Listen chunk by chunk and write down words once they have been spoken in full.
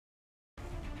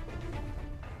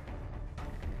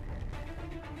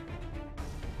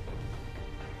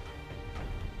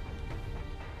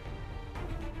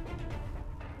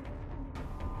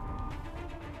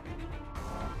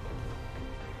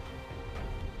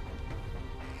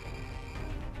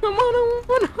I'm on a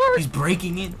 1 heart. He's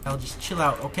breaking in. I'll just chill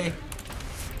out, okay?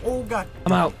 Oh god.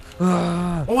 I'm out.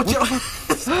 Oh, chill.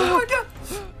 Oh my god.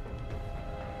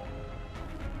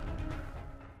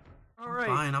 Alright.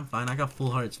 I'm fine. I got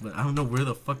full hearts, but I don't know where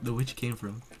the fuck the witch came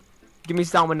from. Give me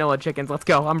salmonella chickens. Let's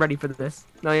go. I'm ready for this.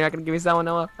 No, you're not gonna give me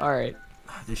salmonella? Alright.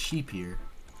 There's sheep here.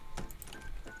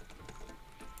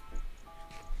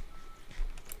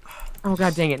 Oh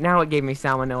god dang it. Now it gave me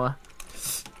salmonella.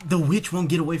 The witch won't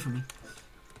get away from me.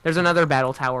 There's another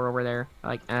battle tower over there.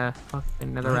 Like, fuck,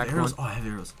 another raccoon. Arrows? Oh, I have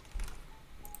arrows.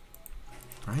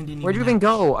 Ryan didn't Where'd you even even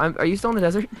go? Are you still in the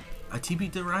desert? I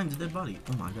TP'd to Ryan's dead body.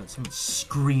 Oh my god, someone's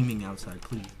screaming outside,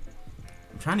 please.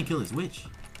 I'm trying to kill this witch.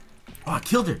 Oh, I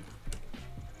killed her!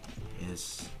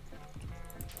 Yes.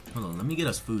 Hold on, let me get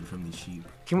us food from these sheep.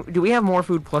 Do we have more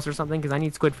food plus or something? Because I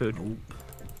need squid food. Nope.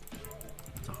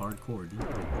 It's a hardcore, dude.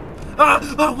 Ah!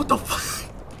 Ah! What the fuck?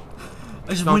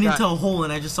 I just went into a hole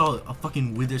and I just saw a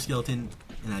fucking wither skeleton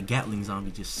and a Gatling zombie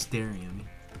just staring at me.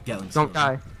 Gatling Don't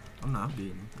die. I'm not, I'm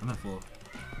good. I'm at full.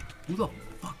 Who the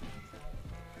fuck?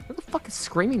 Who the fuck is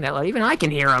screaming that loud? Even I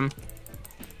can hear him.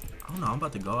 I don't know, I'm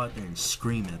about to go out there and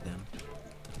scream at them.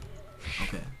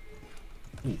 Okay.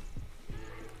 Ooh.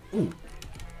 Ooh.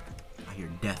 I hear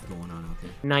death going on out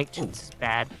there. Night is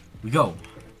bad. We go.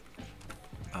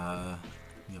 We gotta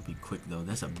be quick though.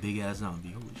 That's a big ass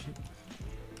zombie. Holy shit.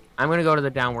 I'm gonna go to the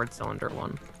downward cylinder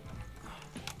one.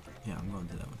 Yeah, I'm going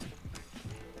to that one too.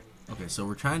 Okay, so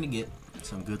we're trying to get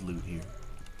some good loot here.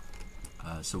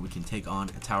 So we can take on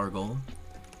a tower golem.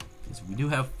 Because we do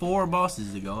have 4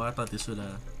 bosses to go. I thought this would,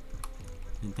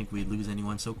 didn't think we'd lose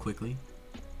anyone so quickly.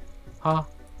 Huh?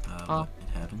 But it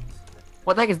happens.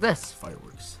 What the heck is this?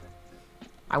 Fireworks.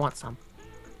 I want some.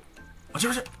 Watch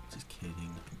it. Just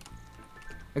kidding.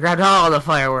 I grabbed all the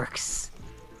fireworks.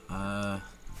 Alright.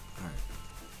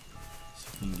 So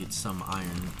we can get some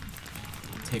iron.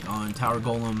 Take on tower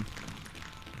golem.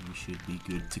 We should be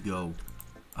good to go.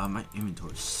 My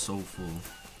inventory is so full.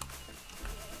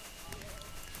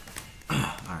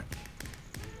 Alright.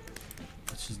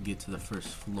 Let's just get to the first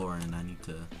floor and I need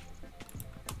to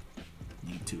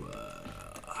You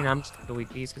know, I'm just gonna delete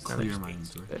these because clear my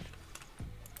inventory. good.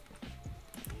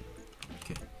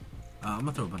 Okay. I'm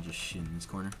gonna throw a bunch of shit in this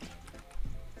corner.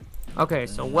 Okay,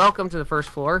 so welcome to the first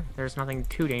floor. There's nothing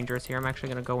too dangerous here. I'm actually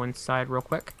gonna go inside real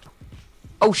quick.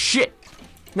 Oh shit!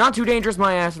 Not too dangerous,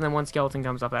 my ass, and then one skeleton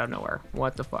comes up out of nowhere.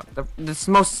 What the fuck? The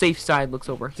most safe side looks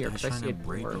over here because I see it.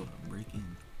 Break in.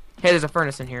 Hey, there's a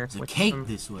furnace in here. There's a cake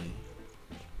this way.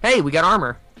 Hey, we got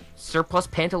armor. Surplus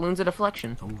pantaloons of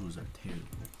deflection. Those are terrible.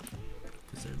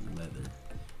 Because they're leather.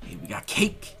 Hey, we got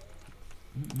cake.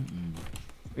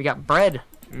 We got bread.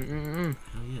 Oh yeah,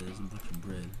 there's a bunch of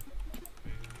bread.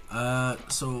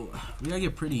 So we gotta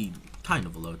get pretty kind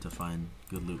of low to find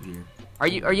good loot here. Are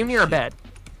you near a bed?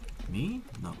 Me?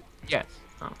 No. Yes.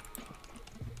 Oh.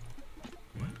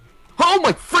 What? Oh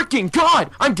my freaking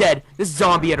god! I'm dead! This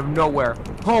zombie out of nowhere.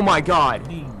 Oh my god. What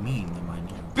do you mean, am I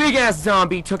near? Big ass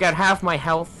zombie took out half my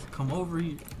health. Come over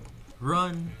here.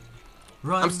 Run.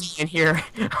 Run. I'm staying here.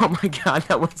 Oh my god,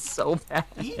 that was so bad.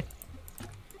 Get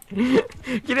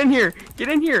in here. Get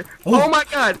in here. Oh my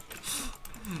god.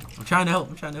 I'm trying to help.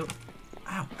 I'm trying to help.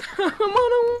 Ow. I'm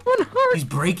on a 1 heart. He's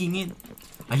breaking in.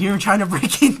 I hear him trying to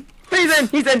break in. He's in.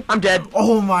 He's in. I'm dead.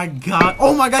 Oh my god.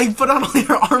 Oh my god, he put on all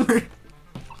your armor.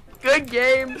 Good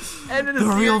game. End of the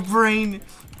series. real brain.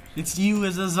 It's you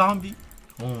as a zombie.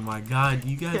 Oh my god,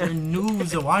 you guys are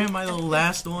noobs. Why am I the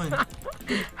last one?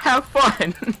 Have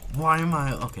fun. Why am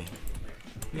I? Okay.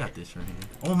 We got this right here.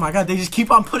 Oh my god, they just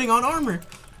keep on putting on armor.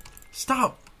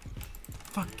 Stop.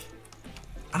 Fuck.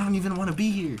 I don't even want to be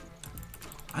here.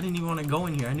 I didn't even want to go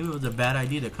in here. I knew it was a bad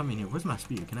idea to come in here. Where's my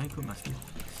spear? Can I equip my spear?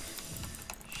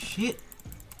 Shit.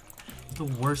 It's the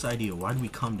worst idea. Why did we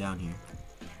come down here?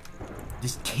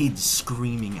 This kid's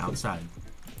screaming outside.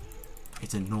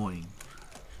 It's annoying.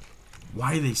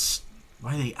 Why are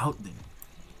they out there?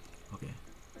 Okay.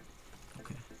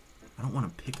 Okay. I don't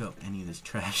want to pick up any of this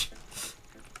trash.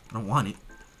 I don't want it.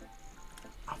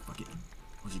 Oh, fuck it.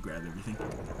 Let's just grab everything.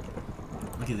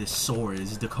 Look at this sword.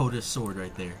 This is Dakota's sword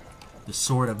right there. The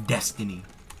sword of destiny.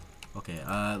 Okay,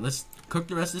 let's cook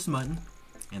the rest of this mutton.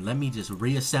 And let me just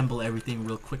reassemble everything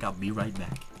real quick. I'll be right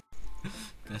back.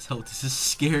 Guys, oh, this is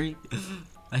scary.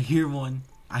 I hear one.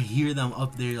 I hear them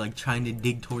up there, like, trying to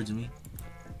dig towards me.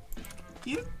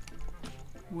 You?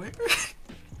 Where?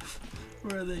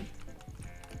 Where are they?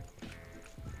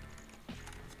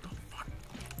 What the fuck?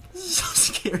 This is so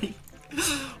scary.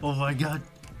 Oh my god.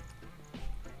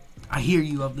 I hear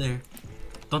you up there.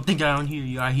 Don't think I don't hear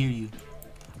you. I hear you.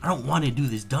 I don't want to do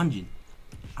this dungeon.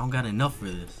 I don't got enough for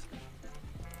this.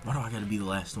 Why do I gotta be the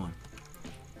last one?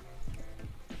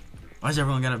 Why's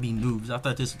everyone gotta be noobs? I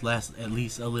thought this would last at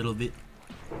least a little bit.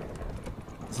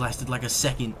 This lasted like a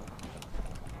second.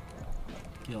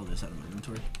 Get all this out of my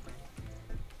inventory.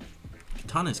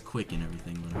 Katana's quick and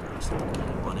everything, but I just don't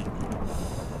really want it.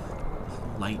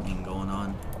 Lightning going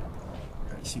on.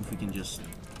 Alright, see if we can just...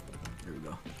 There we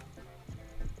go.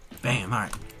 Bam,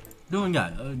 alright. Doing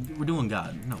God. We're doing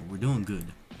God. No, we're doing good.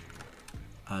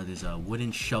 There's a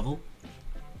wooden shovel.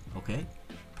 Okay.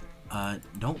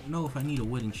 Don't know if I need a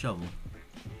wooden shovel.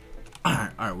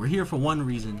 Alright, we're here for one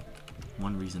reason.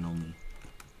 One reason only.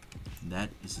 That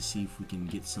is to see if we can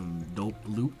get some dope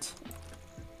loot.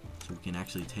 So we can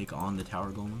actually take on the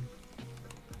tower golem.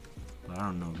 But I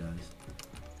don't know, guys.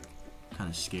 I'm kind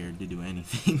of scared to do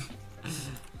anything.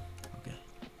 Okay.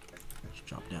 Let's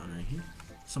drop down right here.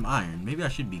 Some iron. Maybe I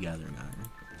should be gathering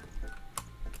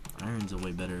iron. Iron's a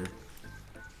way better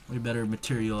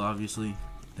material, obviously,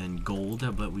 than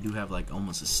gold. But we do have like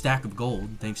almost a stack of gold,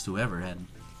 thanks to whoever had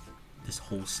this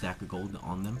whole stack of gold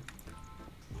on them.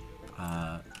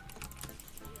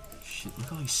 Shit, look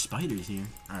at all these spiders here.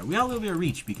 Alright, we got a little bit of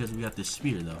reach because we got this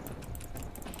spear, though.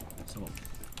 So,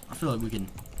 I feel like we can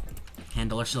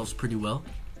handle ourselves pretty well.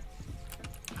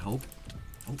 I hope.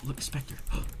 Oh, look, a specter.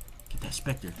 Get that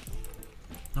specter.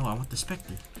 No, I want the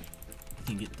specter. I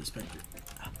can't get the specter.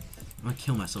 I'm gonna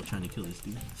kill myself trying to kill this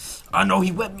dude. Oh, no,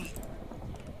 he webbed me.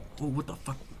 Oh, what the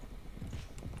fuck?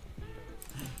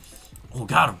 Oh,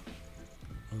 got him.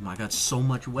 Oh my god, so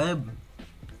much web.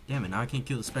 Damn it, now I can't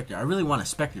kill the specter. I really want a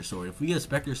specter sword. If we get a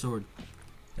specter sword,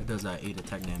 that does 8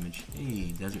 attack damage.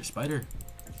 Hey, desert spider.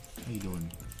 How you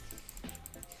doing?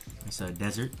 It's a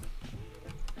desert.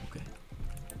 Okay.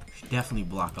 Should definitely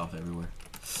block off everywhere.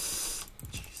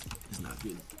 Jeez, it's not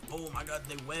good. Oh my god,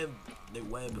 they web. They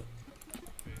web.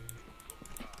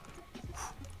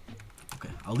 Okay,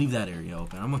 I'll leave that area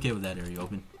open. I'm okay with that area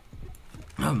open.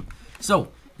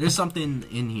 So, there's something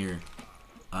in here.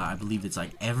 I believe it's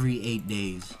like every 8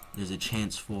 days there's a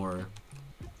chance for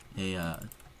a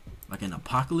like an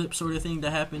apocalypse sort of thing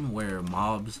to happen where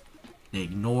mobs, they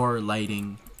ignore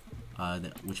lighting,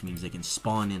 which means they can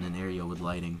spawn in an area with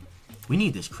lighting. We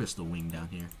need this crystal wing down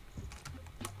here,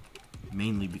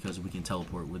 mainly because we can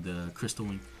teleport with the crystal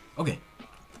wing. Okay,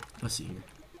 let's see here.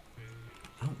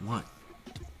 I don't want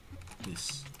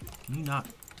this. Can you not,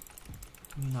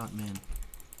 man?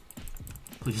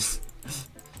 Please.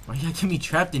 Why you gotta get me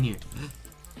trapped in here?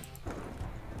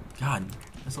 God,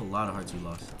 that's a lot of hearts we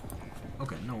lost.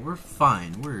 Okay, no, we're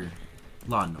fine. We're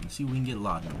laudanum. See if we can get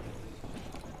laudanum.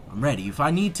 I'm ready. If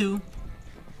I need to,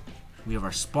 we have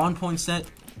our spawn point set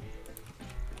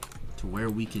to where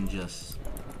we can just...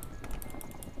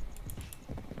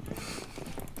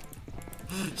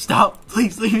 Stop!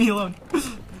 Please leave me alone.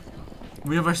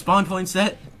 We have our spawn point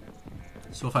set,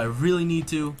 so if I really need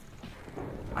to,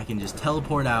 I can just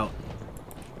teleport out.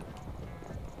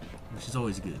 Which is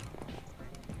always good.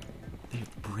 They're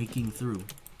breaking through.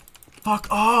 Fuck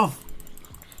off!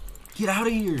 Get out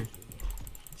of here!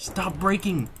 Stop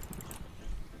breaking!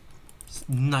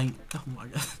 Night. Oh my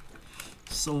god.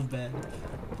 So bad.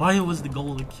 Why was the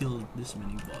goal to kill this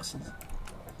many bosses?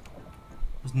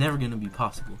 It was never gonna be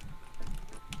possible.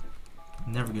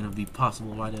 Never gonna be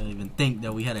possible. Why did I even think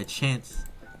that we had a chance?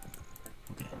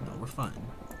 Okay, no, we're fine.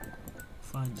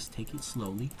 Fine, just take it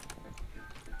slowly.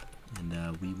 And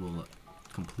we will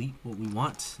complete what we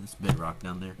want. There's bedrock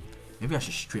down there. Maybe I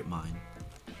should strip mine.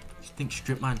 I think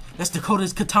strip mine. That's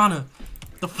Dakota's katana.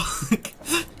 The fuck?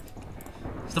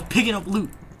 Stop picking up loot.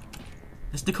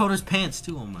 That's Dakota's pants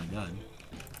too. Oh my god.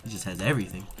 He just has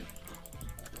everything.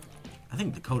 I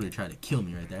think Dakota tried to kill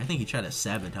me right there. I think he tried to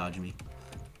sabotage me.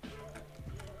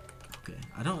 Okay.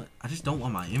 I just don't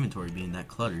want my inventory being that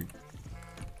cluttered.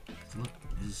 Look,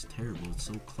 this is terrible. It's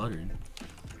so cluttered.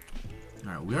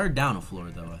 Alright, we are down a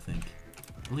floor though, I think.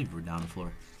 I believe we're down a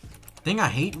floor. The thing I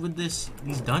hate with these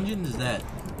dungeons is that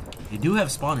they do have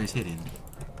spawners hidden.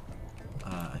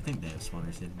 I think they have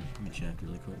spawners hidden. Let me check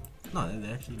really quick. No,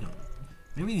 they actually don't.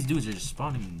 Maybe these dudes are just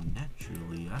spawning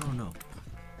naturally. I don't know.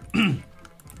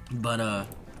 But,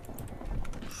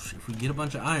 if we get a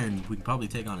bunch of iron, we can probably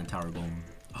take on a tower golem.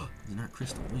 Oh, isn't that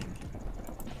crystal wing?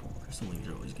 Crystal wings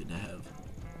are always good to have.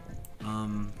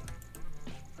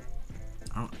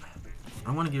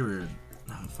 I want to get rid of...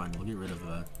 fine, we'll get rid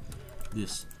of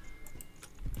this.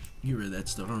 Get rid of that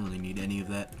stuff. I don't really need any of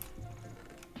that.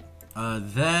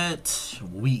 That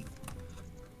wheat.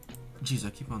 Jeez, I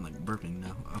keep on like burping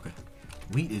now. Okay,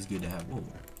 wheat is good to have. Whoa,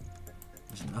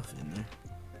 there's enough in there.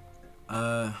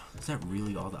 Is that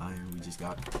really all the iron we just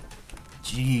got?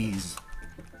 Jeez,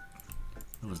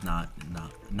 that was not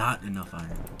enough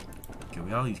iron. Okay, we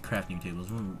got all these crafting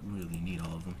tables. We don't really need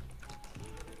all of them.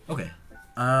 Okay,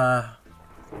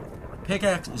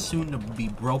 Pickaxe is soon to be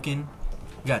broken.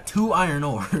 We got 2 iron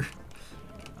ore.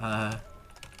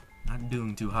 Not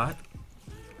doing too hot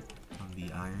on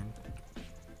the iron,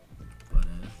 but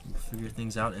we'll figure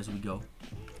things out as we go.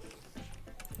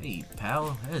 Hey,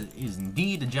 pal, that is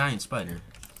indeed a giant spider.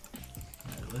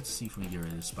 Alright, let's see if we can get rid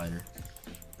of this spider.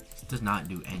 This does not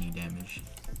do any damage.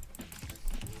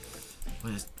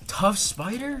 But this tough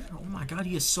spider? Oh my god,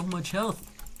 he has so much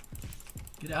health.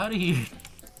 Get out of here.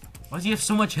 Why does he have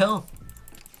so much health?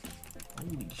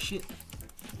 Holy shit.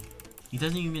 He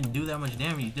doesn't even do that much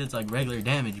damage. He does like regular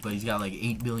damage, but he's got like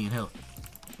 8 billion health.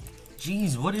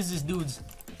 Jeez, what is this dude's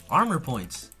armor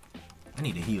points? I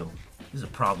need to heal. This is a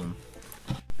problem.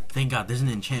 Thank god, there's an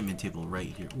enchantment table right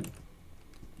here. Ooh.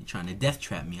 You're trying to death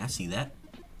trap me. I see that.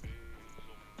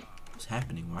 What's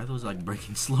happening? Why are those like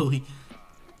breaking slowly?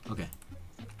 Okay.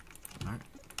 Alright.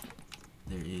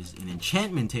 There is an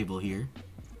enchantment table here,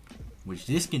 which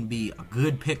this can be a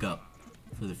good pickup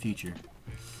for the future.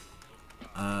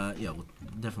 Yeah, we'll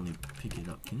definitely pick it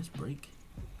up. Can this break?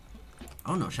 I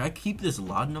don't know. Should I keep this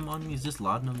laudanum on me? Is this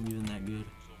laudanum even that good?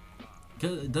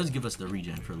 It does give us the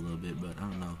regen for a little bit, but I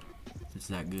don't know if it's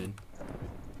that good.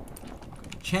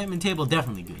 Okay. Enchantment table,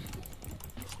 definitely good.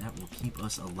 That will keep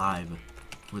us alive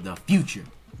for the future.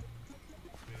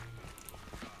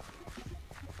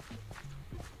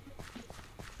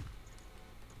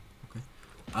 Okay.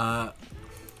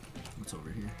 What's over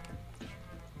here?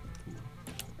 Ooh.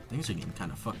 Things are getting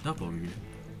kind of fucked up over here.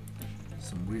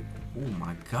 Some weird. Oh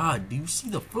my god, do you see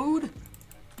the food?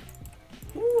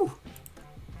 Woo!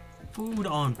 Food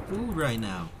on food right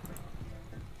now.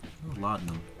 A lot of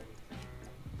them.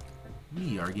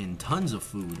 We are getting tons of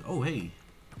food. Oh hey,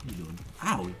 what are you doing?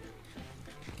 Ow! You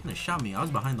kind of shot me. I was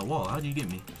behind the wall. How'd you get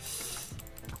me?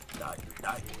 Die!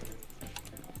 Die!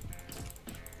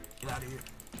 Get out of here!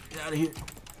 Get out of here!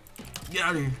 Get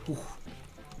out of here! Ooh.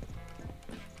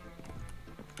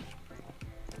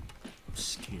 I'm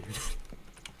scared.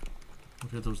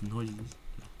 What are those noises?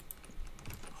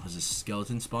 Oh, is this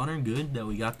skeleton spawner? Good that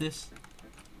we got this.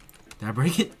 Did I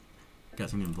break it?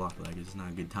 Got something in block lag. It's not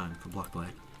a good time for block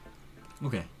lag.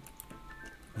 Okay.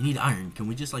 We need iron. Can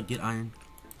we just like get iron?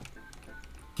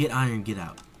 Get iron, get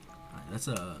out. Alright, that's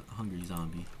a hungry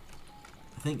zombie.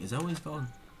 I think, is that what he's called?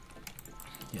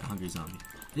 Yeah, hungry zombie.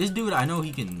 This dude, I know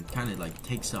he can kind of like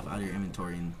take stuff out of your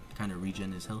inventory and kind of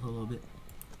regen his health a little bit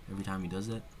every time he does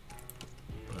that.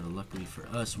 But luckily for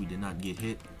us, we did not get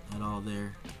hit at all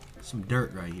there. Some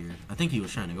dirt right here. I think he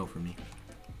was trying to go for me.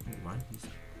 Oh, why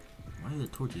are the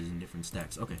torches in different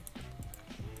stacks? Okay.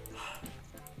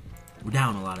 We're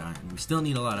down a lot of iron. We still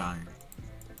need a lot of iron.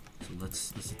 So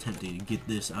let's attempt to get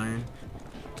this iron.